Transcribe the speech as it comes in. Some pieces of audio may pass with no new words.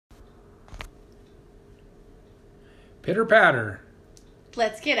Pitter patter.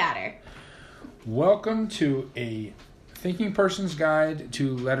 Let's get at her. Welcome to a Thinking Person's Guide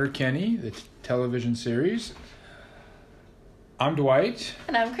to Letterkenny, the television series. I'm Dwight.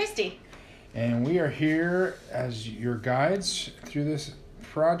 And I'm Christy. And we are here as your guides through this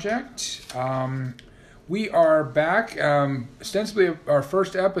project. We are back, ostensibly our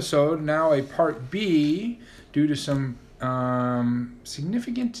first episode, now a part B, due to some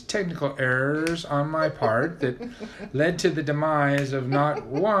significant technical errors on my part that led to the demise of not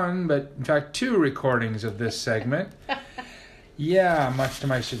one, but in fact 2 recordings of this segment. Yeah, much to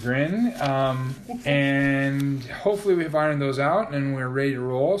my chagrin. And hopefully we've ironed those out and we're ready to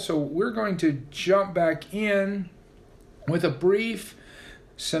roll. So we're going to jump back in with a brief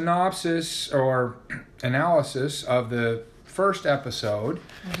synopsis or analysis of the first episode,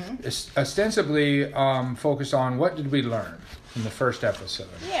 ostensibly focused on what did we learn from the first episode.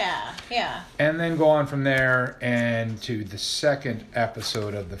 Yeah. And then go on from there and to the second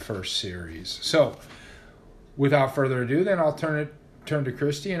episode of the first series. So, without further ado, then I'll turn to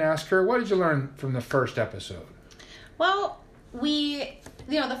Christy and ask her, what did you learn from the first episode? Well,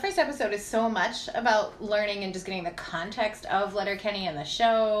 the first episode is so much about learning and just getting the context of Letterkenny and the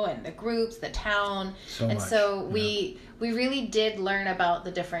show and the groups, the town. So we really did learn about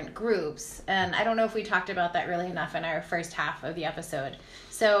the different groups. And I don't know if we talked about that really enough in our first half of the episode.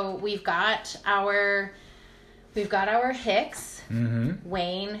 So we've got our Hicks,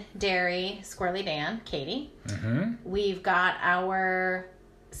 Wayne, Derry, Squirrely Dan, Katie. We've got our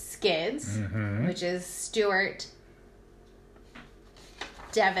Skids, which is Stuart,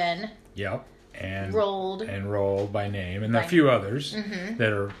 Devin. Yep. And Rolled by name. And a few others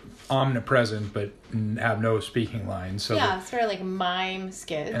that are omnipresent but have no speaking lines. So sort of like mime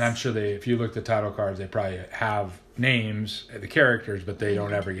Skids. And I'm sure if you look at the title cards, they probably have names, the characters, but they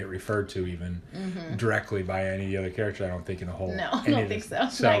don't ever get referred to even directly by any of the other characters, I don't think, in the whole... No, I don't think so.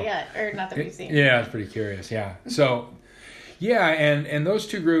 Not yet. Or not that we've seen. Yeah, it's pretty curious, yeah. So, yeah, and those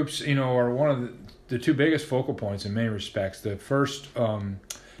 2 groups, are one of the 2 biggest focal points in many respects. The first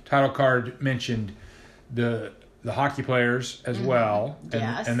title card mentioned the hockey players as well.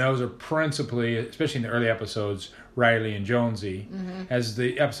 And those are principally, especially in the early episodes, Riley and Jonesy. As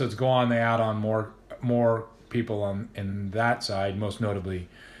the episodes go on, they add on more people in that side, most notably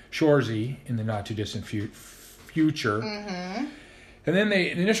Shoresy in the not too distant future. And then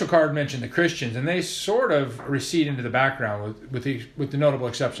the initial card mentioned the Christians, and they sort of recede into the background with the notable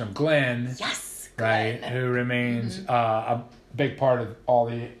exception of Glenn. Yes, Glenn. Right, who remains a big part of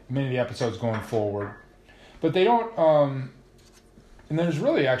many of the episodes going forward. But they don't, and there's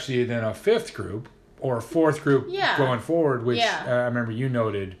really actually then a 5th group, or a 4th group going forward, which I remember you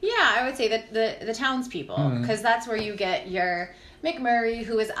noted. Yeah, I would say that the townspeople, because that's where you get your McMurray,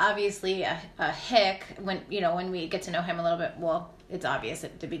 who is obviously a hick. When we get to know him a little bit, well, it's obvious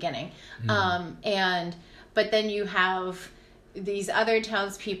at the beginning. But then you have these other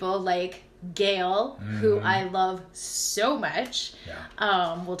townspeople like Gail, who I love so much.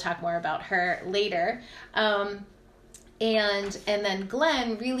 Yeah. We'll talk more about her later. And then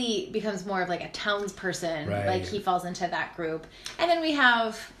Glenn really becomes more of like a townsperson. Right. Like he falls into that group. And then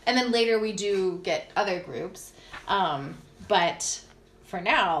later we do get other groups. But for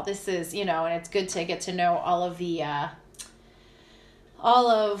now, this is, and it's good to get to know all of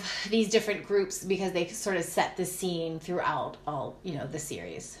these different groups because they sort of set the scene throughout the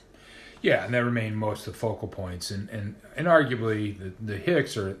series. Yeah, and that remain most of the focal points. And arguably the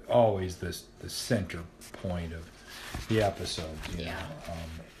Hicks are always the center point of the episodes,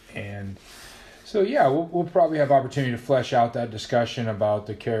 and so we'll probably have opportunity to flesh out that discussion about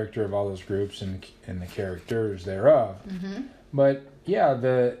the character of all those groups and the characters thereof. But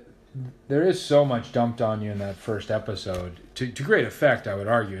there is so much dumped on you in that first episode to great effect. I would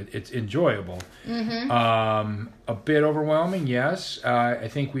argue it's enjoyable, a bit overwhelming, yes. I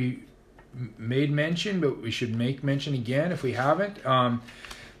think we made mention, but we should make mention again if we haven't.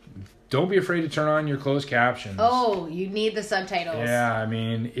 Don't be afraid to turn on your closed captions. Oh, you need the subtitles. Yeah, I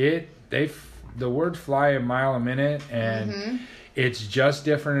mean, the words fly a mile a minute, and it's just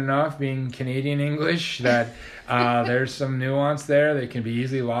different enough being Canadian English that there's some nuance there that can be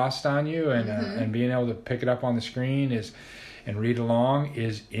easily lost on you, and being able to pick it up on the screen and read along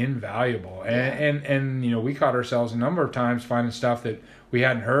is invaluable. And we caught ourselves a number of times finding stuff that we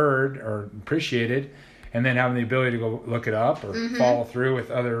hadn't heard or appreciated, and then having the ability to go look it up or follow through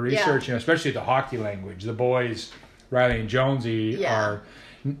with other research, especially the hockey language. The boys, Riley and Jonesy, are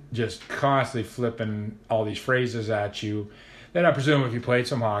just constantly flipping all these phrases at you that I presume if you played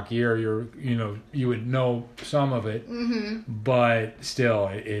some hockey or you would know some of it, but still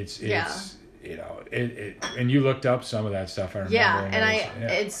it's and you looked up some of that stuff. I remember. Yeah,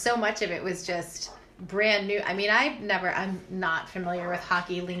 and so much of it was just brand new. I mean, I'm not familiar with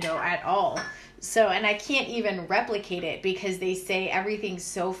hockey lingo at all. So, and I can't even replicate it because they say everything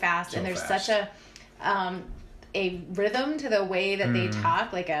so fast, and there's such a rhythm to the way that they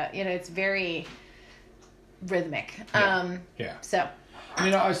talk. Like it's very rhythmic. So.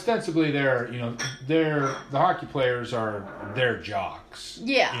 Ostensibly the hockey players are their jocks.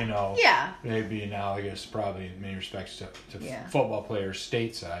 Yeah. They'd be analogous probably in many respects to football players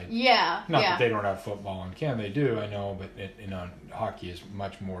stateside. Yeah. Not that they don't have football in Canada, they do, I know, but hockey is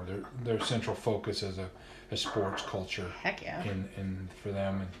much more their central focus as a sports culture. Heck yeah. In for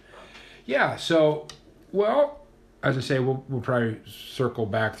them. So as I say, we'll probably circle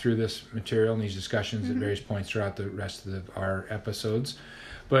back through this material and these discussions at various points throughout the rest of our episodes.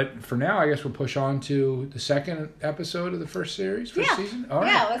 But for now, I guess we'll push on to the second episode of the first season. All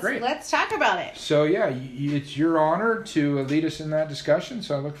right, great. Let's talk about it. So, it's your honor to lead us in that discussion,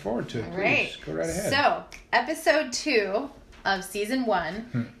 so I look forward to it. Please, go right ahead. So, episode 2 of season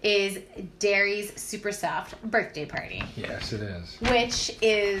 1 is Derry's Super Soft birthday party. Yes, it is. Which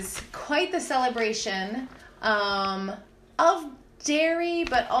is quite the celebration of Derry,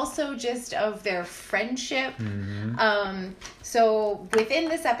 but also just of their friendship. So within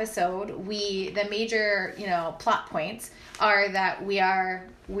this episode, the major, plot points are that we are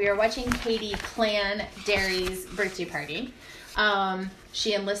watching Katie plan Derry's birthday party.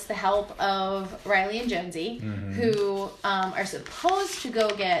 She enlists the help of Riley and Jonesy, who are supposed to go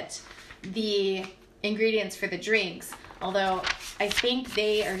get the ingredients for the drinks, although I think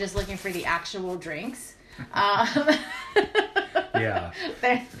they are just looking for the actual drinks. They're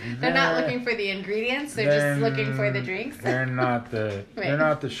not looking for the ingredients. They're just looking for the drinks. They're not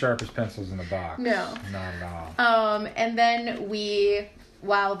the sharpest pencils in the box. No, not at all. And then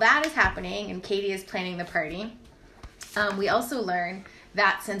while that is happening and Katie is planning the party, we also learn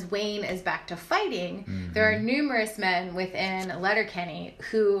that since Wayne is back to fighting, there are numerous men within Letterkenny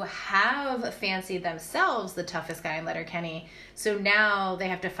who have fancied themselves the toughest guy in Letterkenny. So now they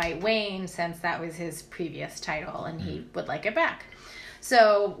have to fight Wayne since that was his previous title and he would like it back.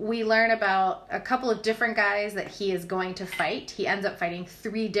 So we learn about a couple of different guys that he is going to fight. He ends up fighting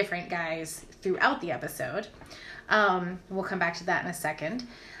 3 different guys throughout the episode. We'll come back to that in a second.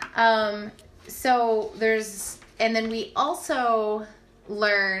 And then we also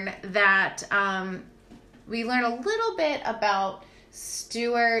learn that we learn a little bit about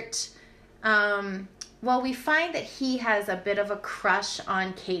Stuart. We find that he has a bit of a crush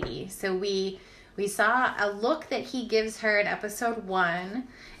on Katie. So we saw a look that he gives her in episode 1,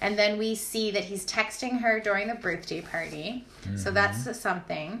 and then we see that he's texting her during the birthday party. So that's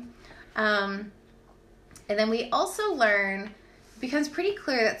something. And then we also learn, it becomes pretty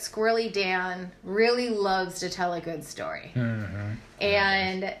clear that Squirrely Dan really loves to tell a good story.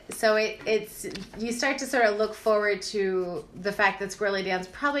 And so it's you start to sort of look forward to the fact that Squirrely Dan's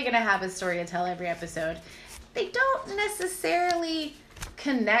probably going to have a story to tell every episode. They don't necessarily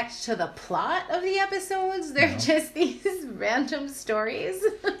connect to the plot of the episodes. They're just these random stories.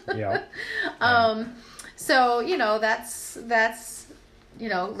 So, that's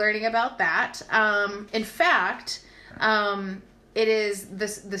learning about that. In fact, it is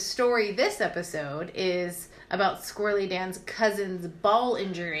the story this episode is about Squirrely Dan's cousin's ball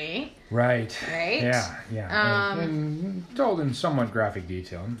injury. Right. Yeah. And told in somewhat graphic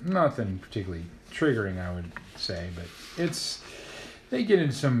detail. Nothing particularly triggering, I would say, but they get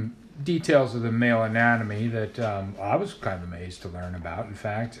into some details of the male anatomy that I was kind of amazed to learn about, in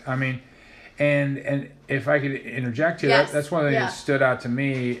fact. I mean, and if I could interject here, that's one of the things that stood out to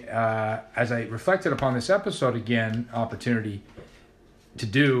me as I reflected upon this episode again, opportunity to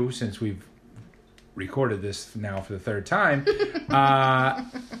do, since we've recorded this now for the 3rd time,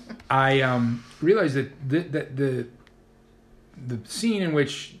 I realized that the scene in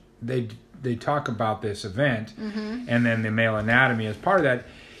which they talk about this event and then the male anatomy as part of that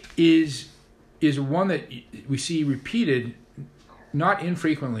is one that we see repeated not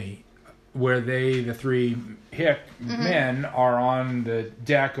infrequently, where the 3 hick men are on the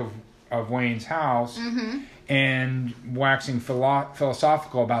deck of Wayne's house and waxing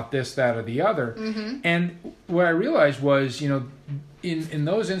philosophical about this, that, or the other. And what I realized was, in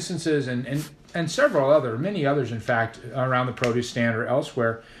those instances and several many others, in fact, around the produce stand or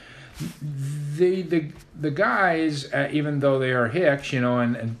elsewhere, the guys, even though they are hicks,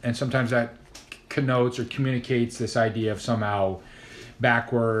 and sometimes that connotes or communicates this idea of somehow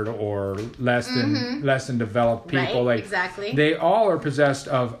backward or less than developed people. Right, exactly. They all are possessed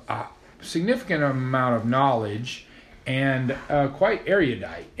of a significant amount of knowledge and quite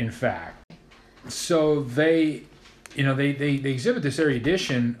erudite, in fact. so they, they exhibit this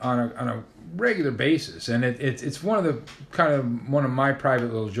erudition on a regular basis, and it's one of my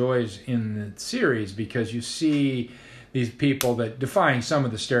private little joys in the series, because you see these people that defying some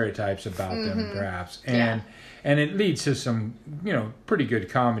of the stereotypes about them, perhaps, and it leads to some pretty good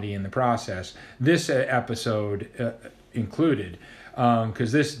comedy in the process. This episode included,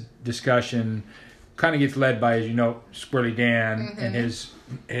 because this discussion kind of gets led by, as you know, Squirrely Dan and his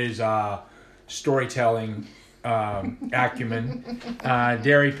storytelling acumen.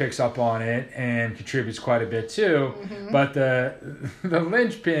 Derry picks up on it and contributes quite a bit too. But the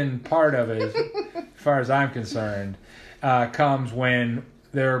linchpin part of it, as far as I'm concerned, comes when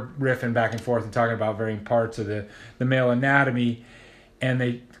they're riffing back and forth and talking about varying parts of the male anatomy, and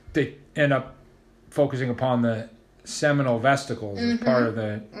they end up focusing upon the seminal vesicles as part of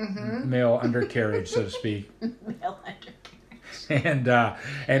the male undercarriage, so to speak. Male undercarriage.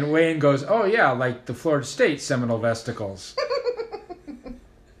 And Wayne goes, "Oh yeah, like the Florida State Seminole vesicles."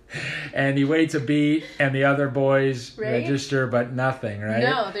 And he waits a beat, and the other boys register, but nothing, right?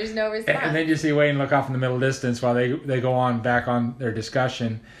 No, there's no response. And then you see Wayne look off in the middle distance while they go on back on their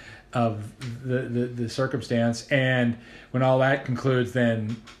discussion of the circumstance. And when all that concludes,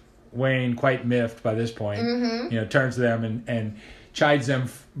 then Wayne, quite miffed by this point, turns to them and chides them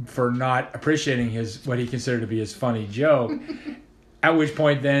for not appreciating what he considered to be his funny joke. At which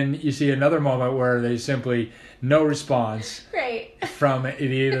point, then you see another moment where there's simply no response from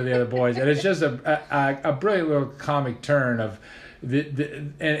either of the other boys, and it's just a brilliant little comic turn of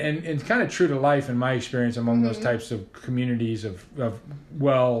and kind of true to life in my experience among those types of communities of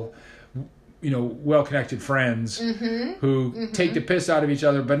well-connected friends who take the piss out of each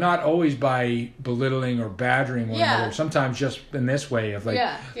other, but not always by belittling or badgering one another. Sometimes just in this way of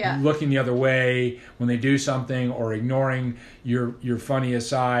looking the other way when they do something, or ignoring your funny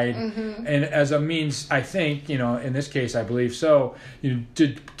aside, and as a means, I think, in this case, I believe so,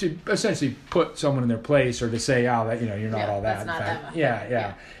 to essentially put someone in their place, or to say, that you're not all that. That's not that much.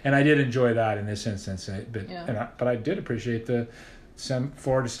 Yeah. And I did enjoy that in this instance, but I did appreciate the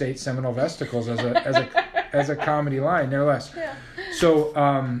Florida State Seminole vesicles as a comedy line, nevertheless. Yeah. So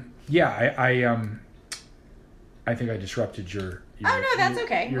I think I disrupted your oh no, that's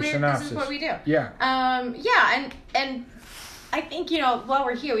okay. Your synopsis. This is what we do. Yeah. And I think while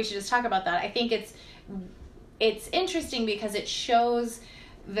we're here, we should just talk about that. I think it's interesting because it shows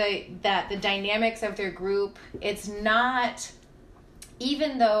that the dynamics of their group. It's not,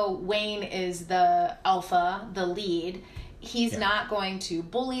 even though Wayne is the alpha, the lead, he's not going to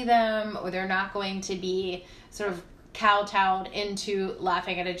bully them, or they're not going to be sort of kowtowed into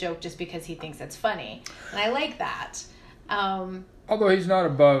laughing at a joke just because he thinks it's funny. And I like that. Although he's not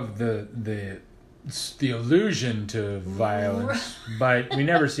above the allusion to violence, but we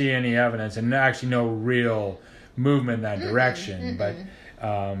never see any evidence, and actually no real movement in that direction. But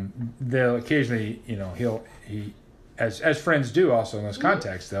they'll occasionally, he as friends do also in this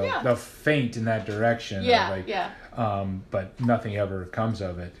context, they'll feint in that direction. But nothing ever comes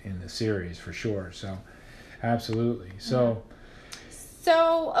of it in the series, for sure. So, absolutely. So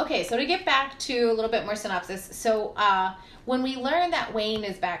to get back to a little bit more synopsis. So, when we learn that Wayne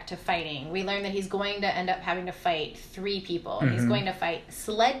is back to fighting, we learn that he's going to end up having to fight 3 people. He's going to fight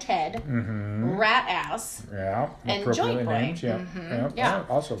Sled Ted, Rat Ass, and Joint Boy. Names,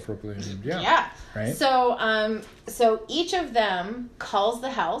 also appropriately named. Right. So each of them calls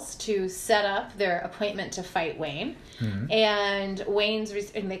the house to set up their appointment to fight Wayne, and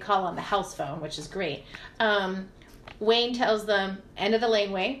and they call on the house phone, which is great. Wayne tells them, end of the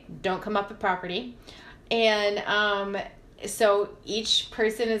laneway, don't come up the property. And so each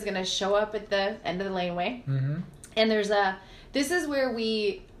person is going to show up at the end of the laneway. And this is where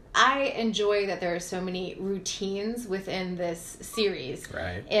I enjoy that there are so many routines within this series.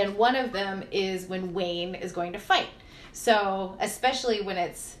 Right. And one of them is when Wayne is going to fight. So especially when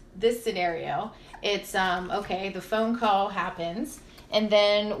it's this scenario, it's, the phone call happens. And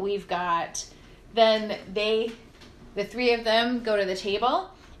then the 3 of them go to the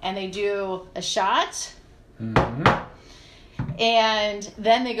table and they do a shot. And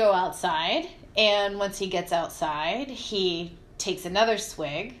then they go outside. And once he gets outside, he takes another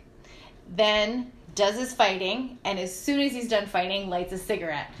swig, then does his fighting, and as soon as he's done fighting, lights a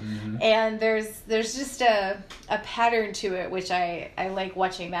cigarette. And there's just a pattern to it, which I like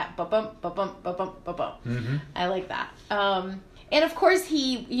watching that. Ba-bump, ba-bump, ba-bump, ba-bump. I like that. And of course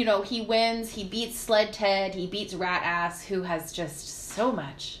he wins. He beats Sled Ted. He beats Rat Ass, who has just so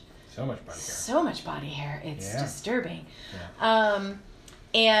much body hair. So much body hair. It's disturbing. Yeah.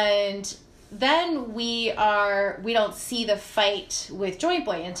 And then we don't see the fight with Joint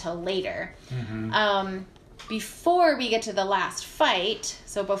Boy until later. Before we get to the last fight,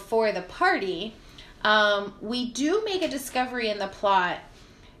 so before the party, we do make a discovery in the plot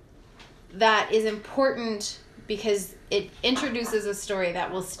that is important because it introduces a story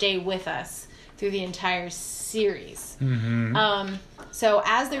that will stay with us through the entire series. So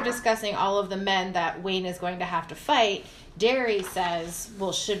as they're discussing all of the men that Wayne is going to have to fight, Derry says,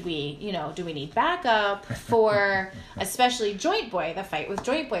 well, should we, do we need backup for especially Joint Boy, the fight with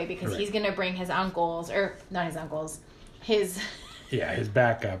Joint Boy, because he's going to bring his uncles, or not his uncles, his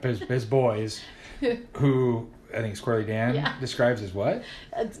backup, his boys, who I think Squirrely Dan describes as what?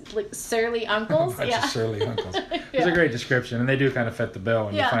 Like surly uncles. A bunch of surly uncles. It's a great description, and they do kind of fit the bill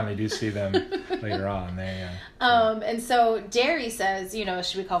when you finally do see them later on. And so Derry says,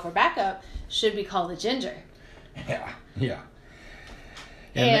 should we call for backup? Should we call the Ginger? Yeah.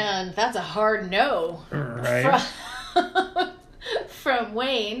 And that's a hard no. Right. From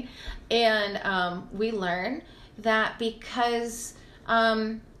Wayne. And we learn that because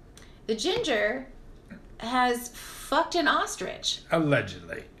the Ginger has fucked an ostrich.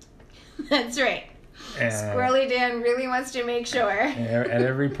 Allegedly. That's right. Squirrely Dan really wants to make sure. At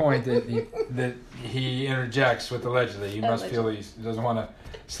every point that he interjects with allegedly, he must feel he doesn't want to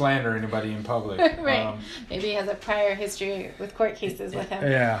slander anybody in public. Right. Maybe he has a prior history with court cases with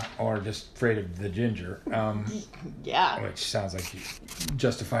him. Yeah, or just afraid of the Ginger. Which sounds like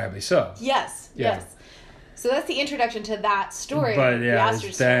justifiably so. Yes. So that's the introduction to that story. But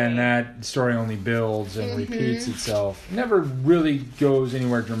then that story only builds and repeats itself. Never really goes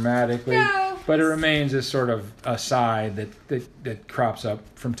anywhere dramatically. No. But it remains as sort of a side that crops up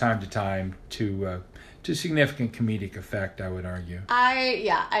from time to time to significant comedic effect, I would argue. I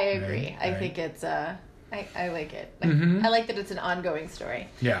agree. Right. I think it's I like it. I like that it's an ongoing story.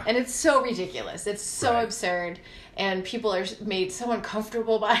 Yeah. And it's so ridiculous. It's so absurd. And people are made so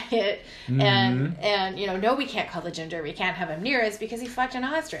uncomfortable by it. And no, we can't call the Ginger. We can't have him near us because he fucked an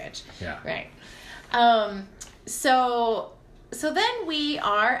ostrich. Yeah. Right. So then we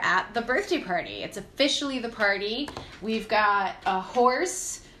are at the birthday party. It's officially the party. We've got a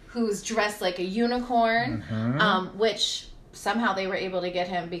horse who's dressed like a unicorn, which somehow they were able to get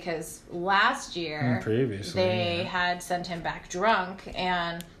him because last year they had sent him back drunk,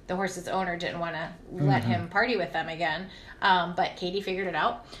 and the horse's owner didn't want to let him party with them again. But Katie figured it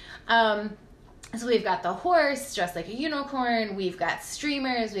out. So we've got the horse dressed like a unicorn. We've got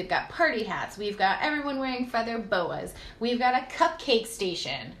streamers. We've got party hats. We've got everyone wearing feather boas. We've got a cupcake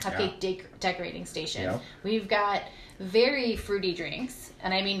station, decorating station. Yep. We've got very fruity drinks,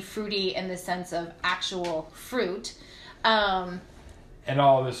 and I mean fruity in the sense of actual fruit. And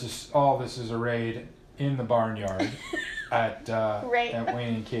all this is arrayed in the barnyard at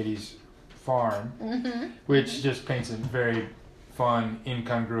Wayne and Katie's farm, which just paints a very fun,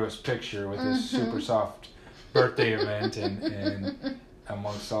 incongruous picture with this super soft birthday event and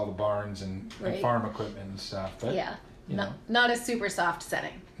amongst all the barns and farm equipment and stuff. But, not a super soft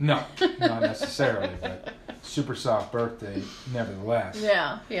setting. No, not necessarily, but super soft birthday nevertheless.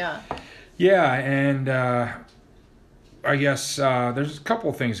 Yeah, and I guess there's a couple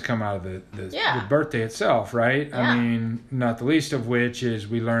of things that come out of the birthday itself, right? Yeah. I mean, not the least of which is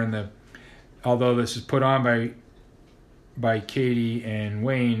we learn although this is put on by Katie and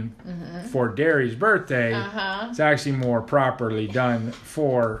Wayne for Derry's birthday, it's actually more properly done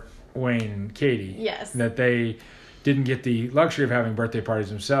for Wayne and Katie. Yes. That they didn't get the luxury of having birthday parties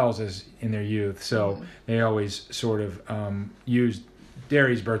themselves as in their youth, so they always sort of used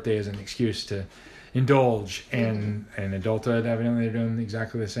Derry's birthday as an excuse to indulge, and adulthood, evidently they're doing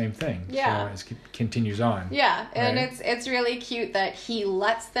exactly the same thing. Yeah. So it continues on. Yeah, and it's really cute that he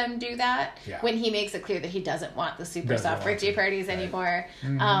lets them do that when he makes it clear that he doesn't want the super soft birthday parties anymore.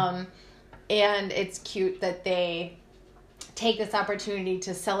 And it's cute that they take this opportunity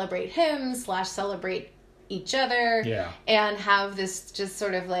to celebrate him / celebrate each other and have this just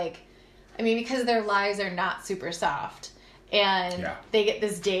sort of because their lives are not super soft. And they get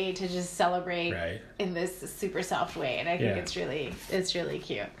this day to just celebrate in this super soft way, and I think it's really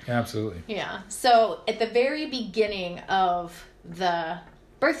cute. Absolutely. Yeah. So at the very beginning of the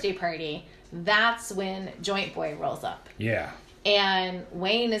birthday party, that's when Joint Boy rolls up. Yeah. And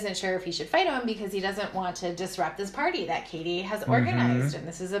Wayne isn't sure if he should fight him because he doesn't want to disrupt this party that Katie has organized, and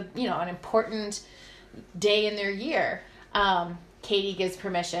this is an important day in their year. Katie gives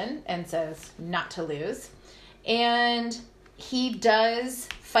permission and says not to lose, and he does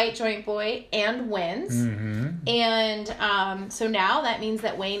fight Joint Boy and wins. And so now that means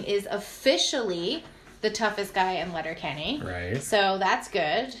that Wayne is officially the toughest guy in Letterkenny. Right. So that's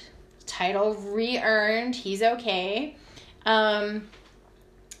good. title re-earned. He's okay. And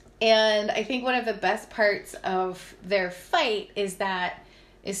I think one of the best parts of their fight is that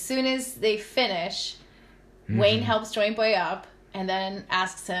as soon as they finish, Wayne helps Joint Boy up and then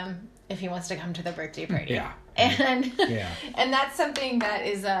asks him if he wants to come to the birthday party. Yeah. And and that's something that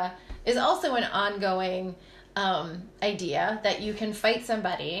is also an ongoing idea, that you can fight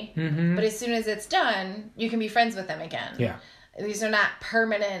somebody, but as soon as it's done, you can be friends with them again. Yeah. These are not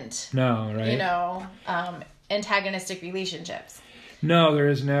permanent, antagonistic relationships. No, there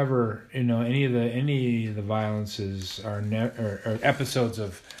is never, any of the violences or episodes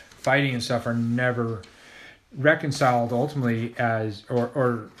of fighting and stuff are never reconciled ultimately as,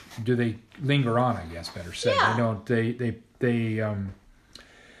 or do they linger on, I guess, better said. Yeah.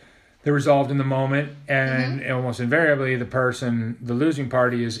 They're resolved in the moment, and almost invariably the losing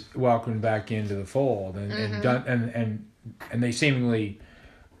party is welcomed back into the fold, and done, and they seemingly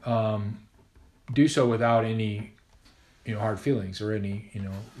do so without any hard feelings or any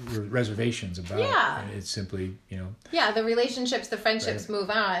reservations about it. It's simply the relationships, the friendships move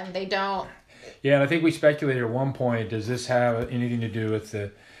on. They don't. Yeah, and I think we speculated at one point, does this have anything to do with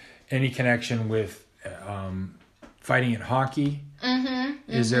any connection with fighting in hockey?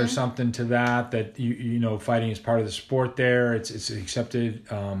 Is there something to that fighting is part of the sport there? It's accepted,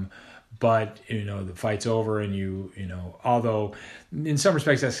 but the fight's over, and although in some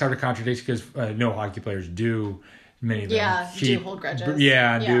respects that sort of contradicts, because no hockey players do. Many of them do hold grudges.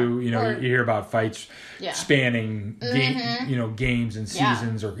 You hear about fights spanning games and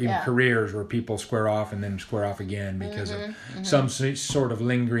seasons or even careers where people square off and then square off again because of some sort of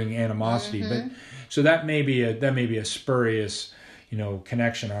lingering animosity. But so that may be a spurious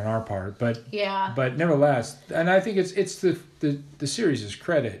connection on our part. But nevertheless, and I think it's the series'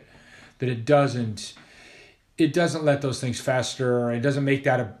 credit that it doesn't let those things fester. It doesn't make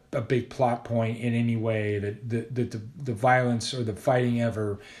that a big plot point in any way, that the violence or the fighting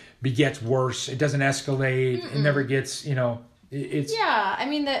ever begets worse. It doesn't escalate. It never gets, it's... Yeah, I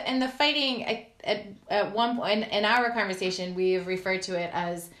mean, the fighting, at one point in our conversation, we have referred to it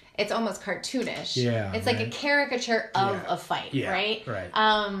as, it's almost cartoonish. Yeah. It's like a caricature of a fight, right?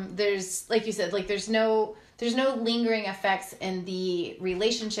 Right. There's, like you said, there's no lingering effects in the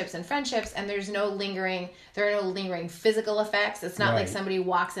relationships and friendships, and there are no lingering physical effects. It's not like somebody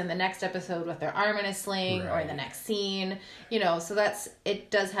walks in the next episode with their arm in a sling or in the next scene, so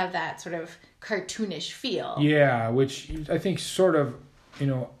it does have that sort of cartoonish feel. Yeah, which I think sort of,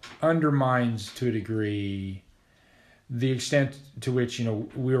 undermines to a degree the extent to which,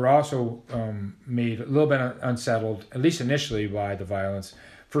 we were also made a little bit unsettled, at least initially, by the violence,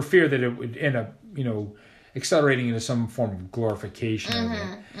 for fear that it would end up, accelerating into some form of glorification of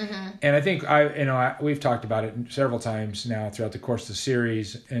it. And I think we've talked about it several times now throughout the course of the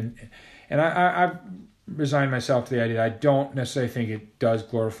series, and I've resigned myself to the idea that I don't necessarily think it does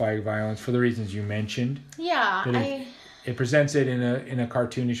glorify violence for the reasons you mentioned. Yeah, it presents it in a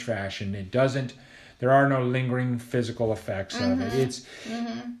cartoonish fashion. It doesn't. There are no lingering physical effects of it.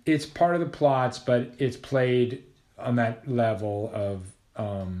 It's part of the plots, but it's played on that level of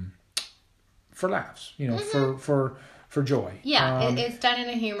for laughs, for joy. Yeah, it's done in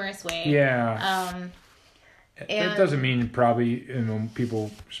a humorous way. Yeah. It doesn't mean probably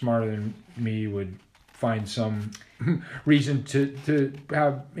people smarter than me would find some reason to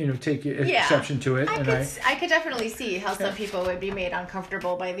have take exception to it. I could definitely see how some people would be made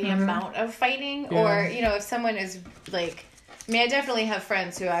uncomfortable by the amount of fighting, or if someone is like. I mean, I definitely have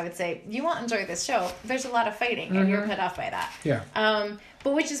friends who I would say, you won't enjoy this show. There's a lot of fighting, and you're put off by that. Yeah.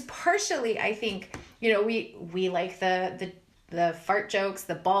 But which is partially, I think, we like the fart jokes,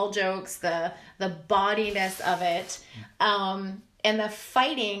 the ball jokes, the bodiness of it. And the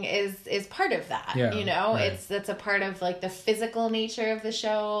fighting is part of that, it's a part of the physical nature of the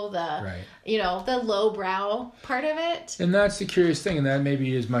show, the lowbrow part of it. And that's the curious thing, and that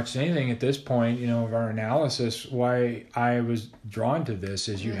maybe as much as anything at this point, of our analysis, why I was drawn to this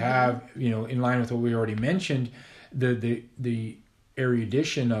is you have, in line with what we already mentioned, the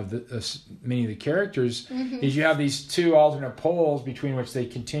erudition of many of the characters is you have these two alternate poles between which they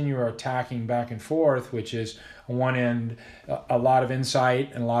continue attacking back and forth, which is on one end a lot of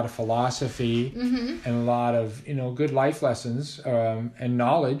insight and a lot of philosophy and a lot of good life lessons and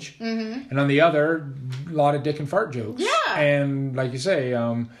knowledge, and on the other a lot of dick and fart jokes, and like you say,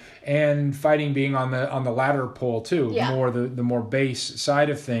 and fighting being on the latter pole too, the more base side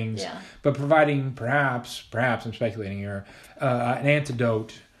of things, but providing perhaps I'm speculating here, an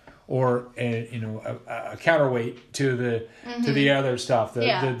antidote or a counterweight to the other stuff,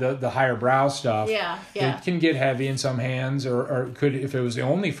 the higher brow stuff. It can get heavy in some hands, or could, if it was the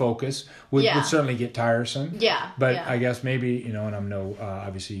only focus, would certainly get tiresome. But I guess maybe, and I'm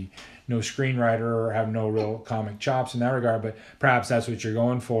obviously no screenwriter or have no real comic chops in that regard, but perhaps that's what you're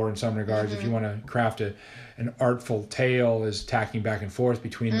going for in some regards. If you want to craft an artful tale, is tacking back and forth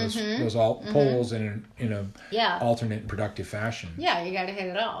between those poles in a alternate and productive fashion. Yeah, you got to hit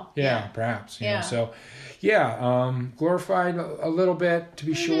it all. Perhaps. So, glorified a little bit, to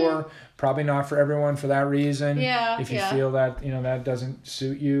be sure. Probably not for everyone for that reason. If you feel that that doesn't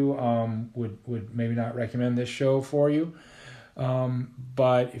suit you, would maybe not recommend this show for you.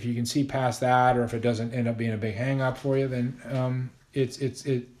 But if you can see past that, or if it doesn't end up being a big hang up for you, then it's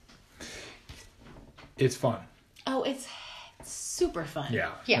fun. Oh, it's super fun. Yeah.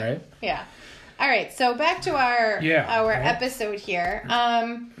 Right? Yeah. All right. So back to our episode here.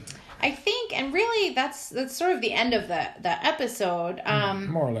 I think, and really that's sort of the end of the episode.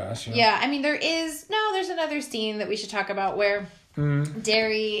 More or less. Yeah. I mean, there's another scene that we should talk about where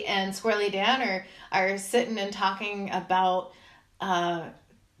Derry and Squirrely Dan are sitting and talking about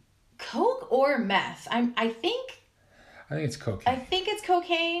coke or meth. I think it's cocaine. I think it's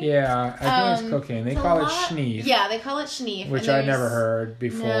cocaine. Yeah, I think it's cocaine. They call it schneef. Yeah, they call it schneef. Which I never heard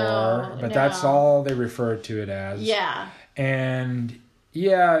before, but that's all they refer to it as. Yeah. And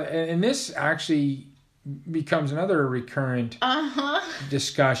and this actually becomes another recurrent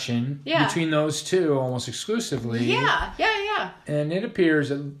discussion between those two almost exclusively. Yeah. And it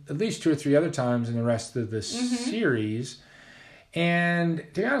appears at least 2 or 3 other times in the rest of this series. And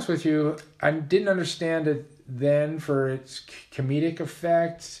to be honest with you, I didn't understand it then for its comedic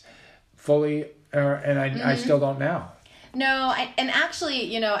effects fully, and I still don't now. No, and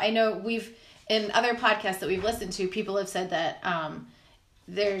actually, I know we've, in other podcasts that we've listened to, people have said that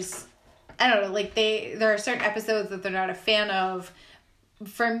there's, I don't know, like there are certain episodes that they're not a fan of.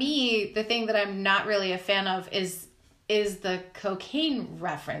 For me, the thing that I'm not really a fan of is the cocaine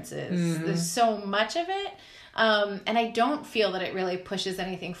references. There's so much of it. And I don't feel that it really pushes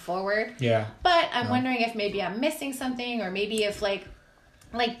anything forward. Yeah. But I'm wondering if maybe I'm missing something, or maybe if like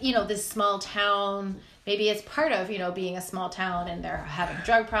this small town, maybe it's part of, being a small town and they're having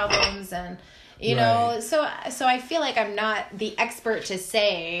drug problems, and know, so I feel like I'm not the expert to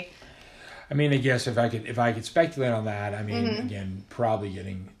say. I mean, I guess if I could speculate on that, I mean, again, probably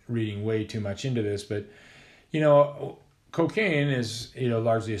reading way too much into this, but cocaine is,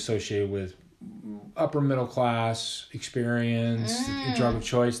 largely associated with upper middle class experience, drug of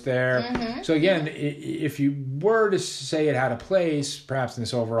choice there. So again, if you were to say it had a place, perhaps in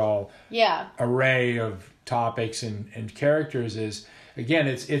this overall array of topics and characters, is again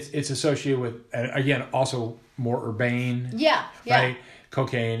it's associated with, again, also more urbane. Right?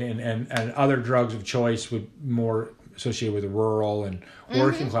 Cocaine and other drugs of choice would more associated with the rural and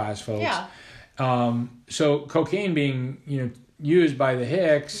working class folks. So cocaine being used by the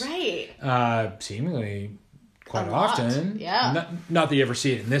Hicks, seemingly quite often. Not that you ever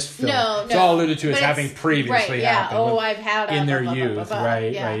see it in this film. No, it's all alluded to as having previously happened. Oh, I've had in their youth,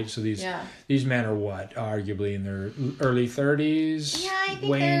 right. So these men are what, arguably in their early 30s. Yeah, I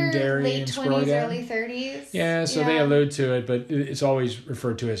think Wayne, they're Derry, late 20s, early 30s. Yeah, so they allude to it, but it's always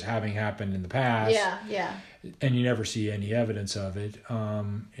referred to as having happened in the past. Yeah. And you never see any evidence of it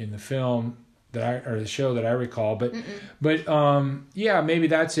in the film. Or the show that I recall, but maybe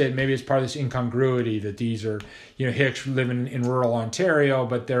that's it. Maybe it's part of this incongruity that these are, Hicks living in rural Ontario,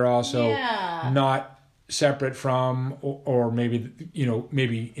 but they're also not separate from, or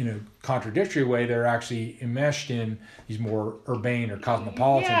maybe in a contradictory way, they're actually enmeshed in these more urbane or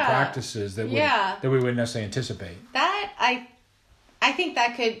cosmopolitan practices that we wouldn't necessarily anticipate. That I think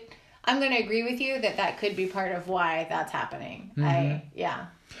that could. I'm going to agree with you that could be part of why that's happening.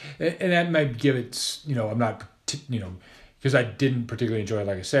 And that might give it, I'm not, because I didn't particularly enjoy it.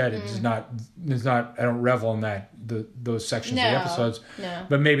 Like I said, it's not. I don't revel in those sections of the episodes. No.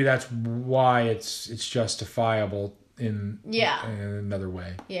 But maybe that's why it's justifiable in another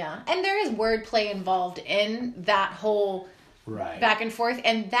way. Yeah, and there is wordplay involved in that whole back and forth,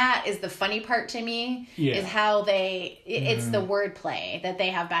 and that is the funny part to me. Is how it's the wordplay that they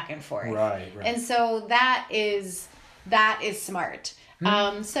have back and forth. Right. And so that is smart.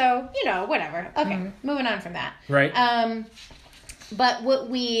 So, whatever. Okay, moving on from that. Right. But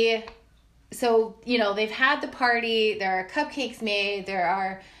they've had the party, there are cupcakes made, there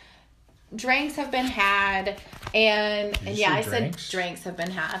are drinks have been had, and I said drinks have been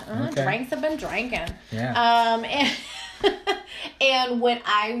had. Okay. Drinks have been drinking. Yeah. And what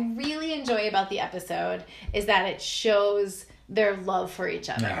I really enjoy about the episode is that it shows their love for each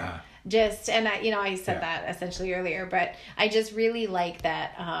other. Nah. Just, and I said that essentially earlier, but I just really like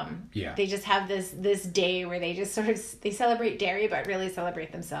that. They just have this day where they just sort of, they celebrate Derry, but really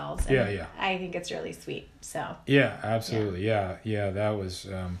celebrate themselves. And I think it's really sweet. So. Yeah, absolutely. Yeah. That was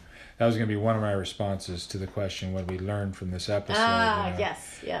going to be one of my responses to the question, what we learned from this episode.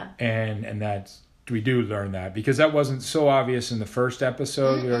 Yes. Yeah. And that's, we do learn that because that wasn't so obvious in the first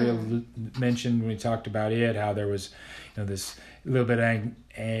episode. Mm-hmm. We already mentioned when we talked about it, how there was, this little bit of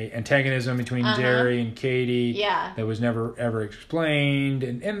antagonism between Derry and Katie that was never ever explained,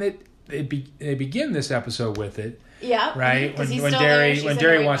 and they begin this episode with it. Yeah, right. When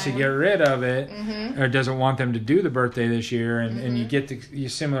Derry wants to get rid of it, or doesn't want them to do the birthday this year, and you get the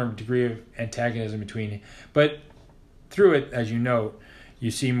similar degree of antagonism between, but through it, as you note,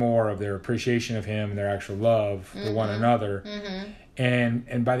 you see more of their appreciation of him and their actual love for one another. Mm-hmm.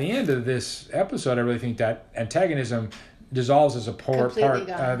 And by the end of this episode, I really think that antagonism dissolves as a part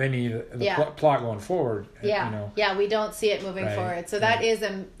of any plot going forward. Yeah, we don't see it moving forward. So that is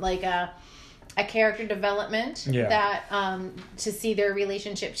a character development that to see their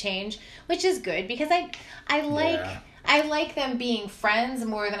relationship change, which is good because I like them being friends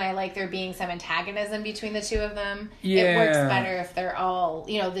more than I like there being some antagonism between the two of them. Yeah. It works better if they're all,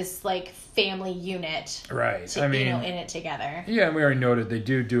 this family unit. Right. In it together. Yeah, and we already noted they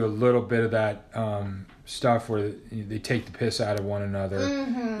do a little bit of that stuff where they take the piss out of one another.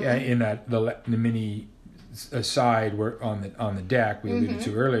 Mm-hmm. Yeah, in that the mini aside where on the deck we alluded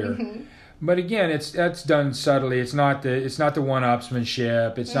to earlier. Mm-hmm. But again, that's done subtly. It's not the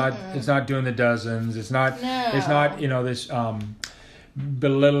one-upsmanship. It's not doing the dozens. It's not this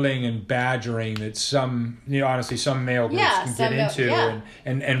belittling and badgering that some honestly some male groups can get into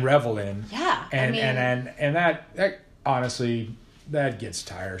and revel in. Yeah, and that honestly that gets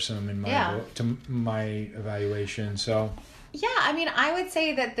tiresome in my evaluation. So yeah, I would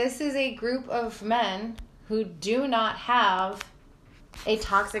say that this is a group of men who do not have a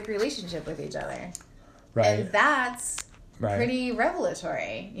toxic relationship with each other. Right. And that's pretty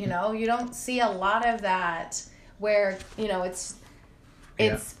revelatory. You don't see a lot of that where, it's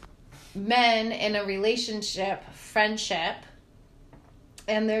men in a relationship, friendship,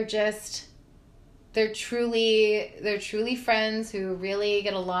 and they're truly friends who really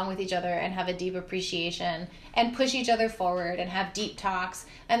get along with each other and have a deep appreciation and push each other forward and have deep talks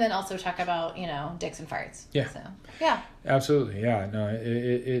and then also talk about, dicks and farts. Yeah. So, yeah. Absolutely. Yeah. No,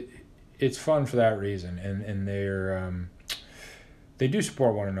 it's fun for that reason. And they do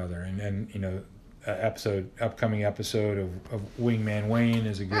support one another. And upcoming episode of Wingman Wayne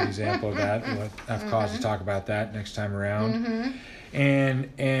is a good example of that. We'll have cause to talk about that next time around. Mm-hmm.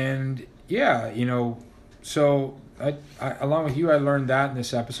 And yeah, so I along with you, I learned that in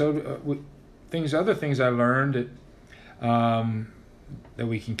this episode. Other things I learned that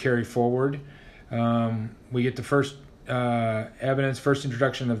we can carry forward. We get the first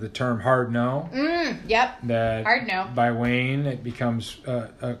introduction of the term hard no. Yep. That hard no. By Wayne, it becomes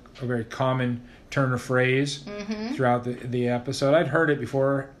a very common turn of phrase throughout the episode. I'd heard it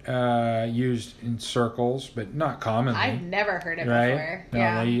before used in circles, but not commonly. I've never heard it before.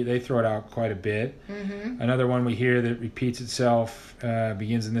 No, they throw it out quite a bit. Mm-hmm. Another one we hear that repeats itself,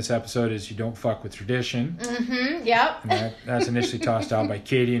 begins in this episode, is "You don't fuck with tradition." Mm-hmm. Yep. And that's initially tossed out by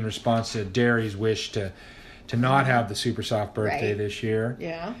Katie in response to Derry's wish to not have the super soft birthday this year.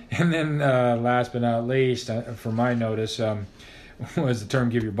 Yeah. And then last but not least, for my notice, was the term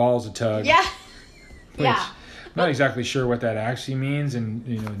 "give your balls a tug." Yeah. Which I'm not exactly sure what that actually means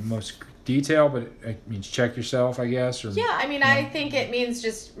in most detail, but it means check yourself, I guess. Or, I think it means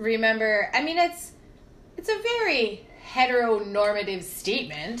just remember. It's a very heteronormative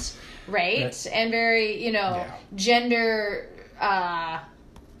statement, right? And very gender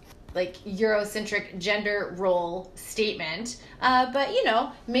Eurocentric gender role statement. But,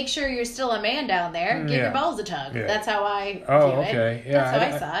 make sure you're still a man down there. Give your balls a tug. Yeah. That's how I view it. Yeah, that's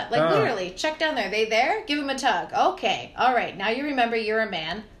how I saw it. Literally, check down there. They there? Give them a tug. Okay. All right. Now you remember you're a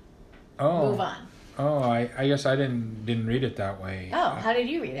man. Oh. Move on. Oh, I guess I didn't read it that way. Oh, how did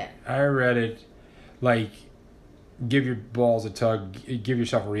you read it? I read it like give your balls a tug, give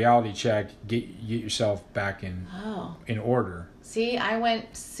yourself a reality check, get yourself back in order. See, I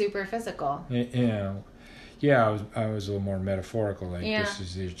went super physical. Yeah, I was a little more metaphorical. This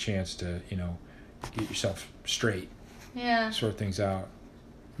is your chance to, get yourself straight. Yeah. Sort things out.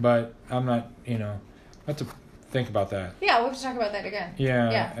 But I'm not, I'll have to think about that. Yeah, we'll have to talk about that again.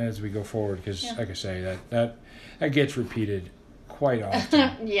 Yeah. As we go forward, because like I say, that gets repeated quite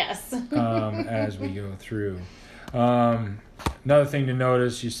often. Yes. As we go through. Another thing to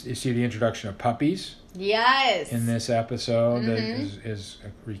notice, you see the introduction of puppies. Yes. In this episode, that is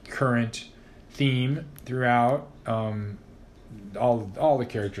a recurrent theme throughout. All the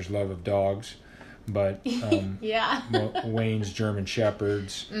characters' love of dogs, but yeah. Wayne's German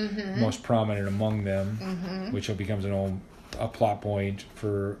Shepherds, most prominent among them, which becomes a plot point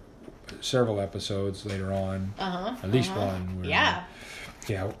for several episodes later on. At least one. Yeah.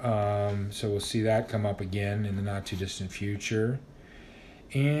 So we'll see that come up again in the not too distant future.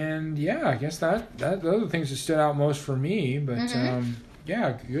 And yeah, I guess that those are the things that stood out most for me. But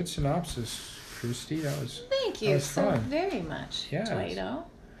yeah, good synopsis, Christy. Thank you so fun. very much, Dwighto.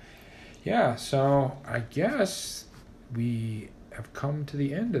 Yeah, so I guess we have come to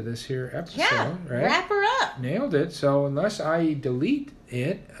the end of this here episode. Yeah, right? Wrap her up. Nailed it. So unless I delete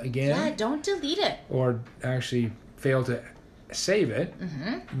it again. Yeah, don't delete it. Or actually fail to save it,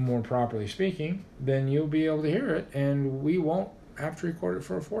 more properly speaking, then you'll be able to hear it, and we won't have to record it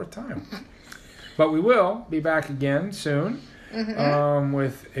for a fourth time. But we will be back again soon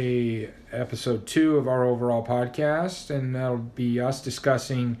with a episode 2 of our overall podcast, and that'll be us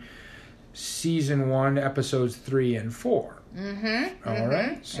discussing season 1, episodes 3 and 4. All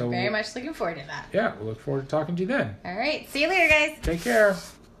right. So I'm very much looking forward to that. Yeah, we'll look forward to talking to you then. All right. See you later, guys. Take care.